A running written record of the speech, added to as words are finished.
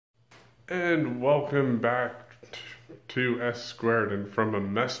And welcome back to S Squared, and from a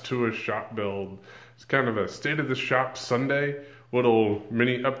mess to a shop build. It's kind of a state of the shop Sunday, little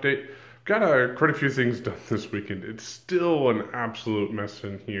mini update. Got quite a few things done this weekend. It's still an absolute mess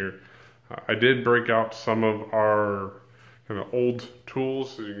in here. I did break out some of our kind of old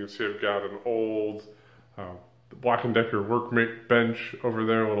tools. As you can see, I've got an old Black & Decker workmate bench over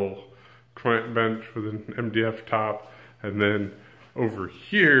there, a little client bench with an MDF top, and then over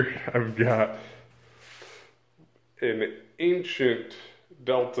here, I've got an ancient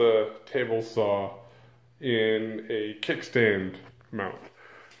Delta table saw in a kickstand mount.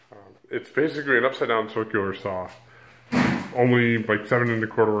 It's basically an upside down circular saw, only like 7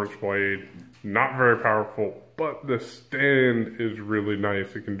 1/4 inch blade, not very powerful, but the stand is really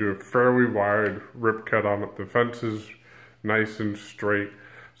nice. It can do a fairly wide rip cut on it. The fence is nice and straight.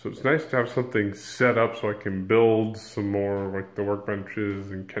 So it's nice to have something set up so I can build some more, like the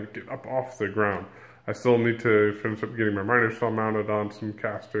workbenches, and kind of get up off the ground. I still need to finish up getting my miner saw mounted on some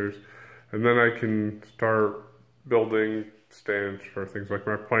casters, and then I can start building stands for things like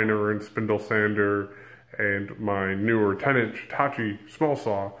my planer and spindle sander and my newer 10-inch Hitachi small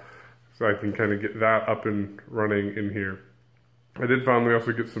saw, so I can kind of get that up and running in here. I did finally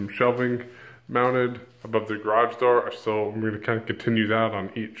also get some shelving mounted above the garage door. I'm going to kind of continue that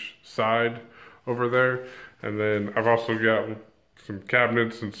on each side over there. And then I've also got some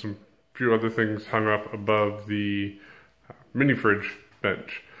cabinets and some few other things hung up above the mini fridge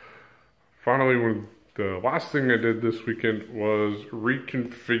bench. Finally, the last thing I did this weekend was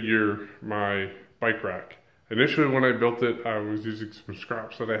reconfigure my bike rack. Initially, when I built it, I was using some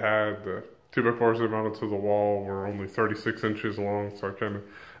scraps that I had. The 2x4s that mounted to the wall were only 36 inches long, so I kind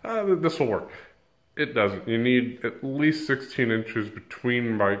of, this will work. It doesn't. You need at least 16 inches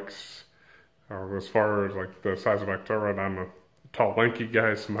between bikes, as far as like the size of bikes I ride. I'm a tall, lanky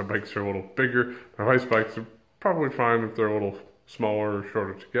guy, so my bikes are a little bigger. My ice bikes are probably fine if they're a little smaller or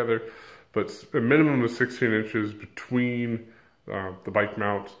shorter together, but a minimum of 16 inches between the bike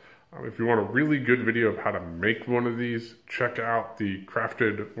mounts. If you want a really good video of how to make one of these, check out the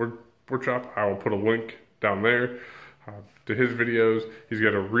Crafted Workshop. I will put a link down there to his videos. He's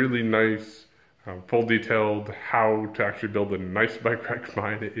got a really nice, full detailed how to actually build a nice bike rack.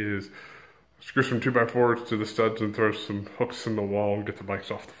 Mine is screw some 2x4s to the studs and throw some hooks in the wall and get the bikes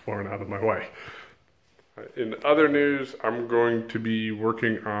off the floor and out of my way. In other news, I'm going to be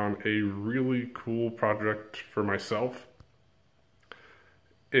working on a really cool project for myself.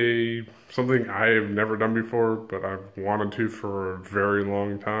 Something I have never done before, but I've wanted to for a very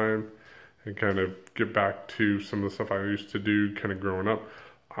long time, and kind of get back to some of the stuff I used to do kind of growing up.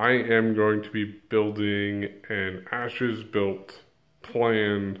 I am going to be building an Ashes built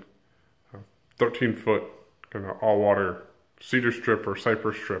plan 13-foot kind of all-water cedar strip or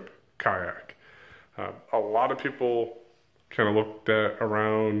cypress strip kayak. A lot of people kind of looked at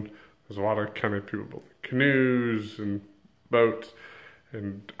around. There's a lot of kind of people building canoes and boats,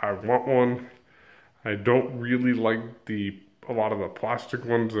 and I want one. I don't really like a lot of the plastic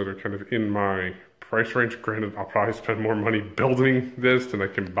ones that are kind of in my price range. Granted, I'll probably spend more money building this than I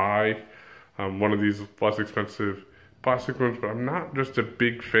can buy one of these less expensive plastic ones, but I'm not just a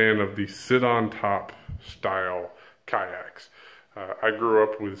big fan of the sit-on-top style kayaks. I grew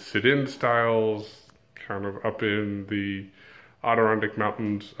up with sit-in styles, kind of up in the Adirondack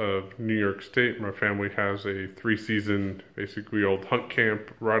Mountains of New York State. My family has a 3-season, basically old hunt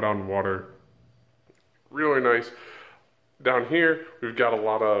camp right on water. Really nice. Down here, we've got a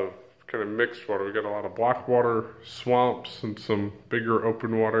lot of kind of mixed water. We've got a lot of black water, swamps, and some bigger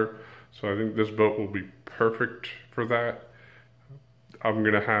open water. So I think this boat will be perfect for that. I'm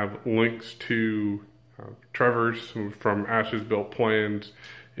going to have links to Trevor's from Ashes Built Plans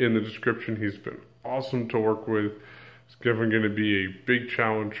in the description. He's been awesome to work with. It's definitely going to be a big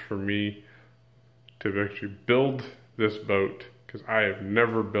challenge for me to actually build this boat, because I have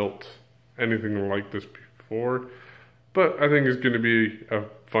never built anything like this before, but I think it's going to be a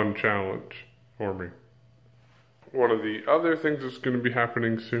fun challenge for me. One of the other things that's going to be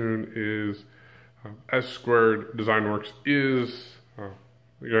happening soon is S Squared Design Works is,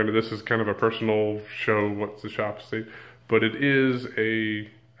 this is kind of a personal show, what's the shop state, but it is a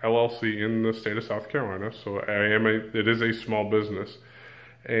LLC in the state of South Carolina, so it is a small business,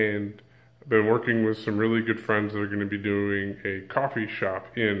 and I've been working with some really good friends that are going to be doing a coffee shop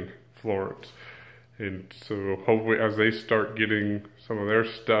in Florence. And so hopefully as they start getting some of their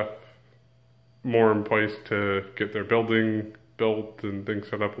stuff more in place to get their building built and things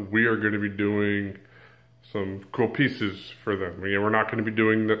set up, we are going to be doing some cool pieces for them. We're not going to be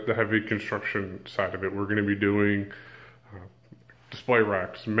doing the heavy construction side of it. We're going to be doing display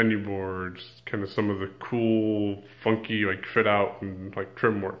racks, menu boards, kind of some of the cool, funky, like fit out and like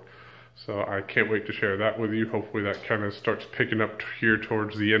trim work. So I can't wait to share that with you. Hopefully that kind of starts picking up here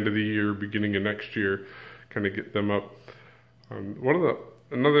towards the end of the year, beginning of next year, kind of get them up.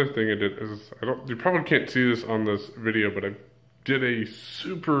 Another thing I did is, you probably can't see this on this video, but I did a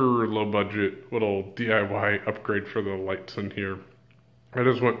super low budget little DIY upgrade for the lights in here. I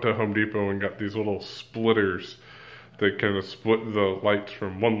just went to Home Depot and got these little splitters that kind of split the lights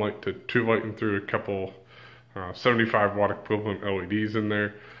from one light to two light, and threw a couple 75 watt equivalent LEDs in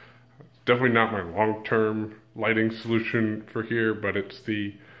there. Definitely not my long-term lighting solution for here, but I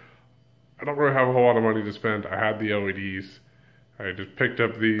don't really have a whole lot of money to spend. I had the LEDs. I just picked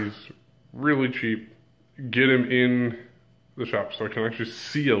up these really cheap, get them in the shop so I can actually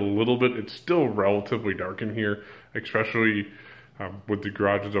see a little bit. It's still relatively dark in here, especially with the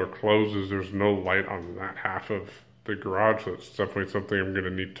garage door closed, there's no light on that half of the garage. So it's definitely something I'm going to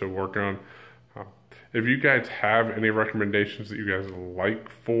need to work on. If you guys have any recommendations that you guys like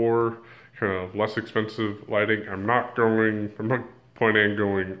for kind of less expensive lighting, I'm not planning on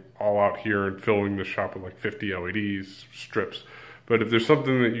going all out here and filling the shop with like 50 LEDs strips. But if there's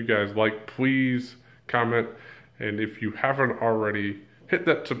something that you guys like, please comment. And if you haven't already, hit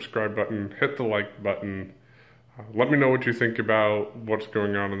that subscribe button, hit the like button. Let me know what you think about what's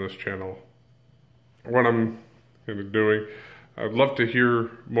going on in this channel, what I'm doing. I'd love to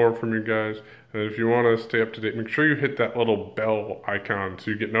hear more from you guys. And if you want to stay up to date, make sure you hit that little bell icon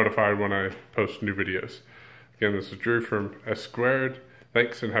so you get notified when I post new videos. Again, this is Drew from S Squared.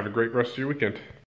 Thanks, and have a great rest of your weekend.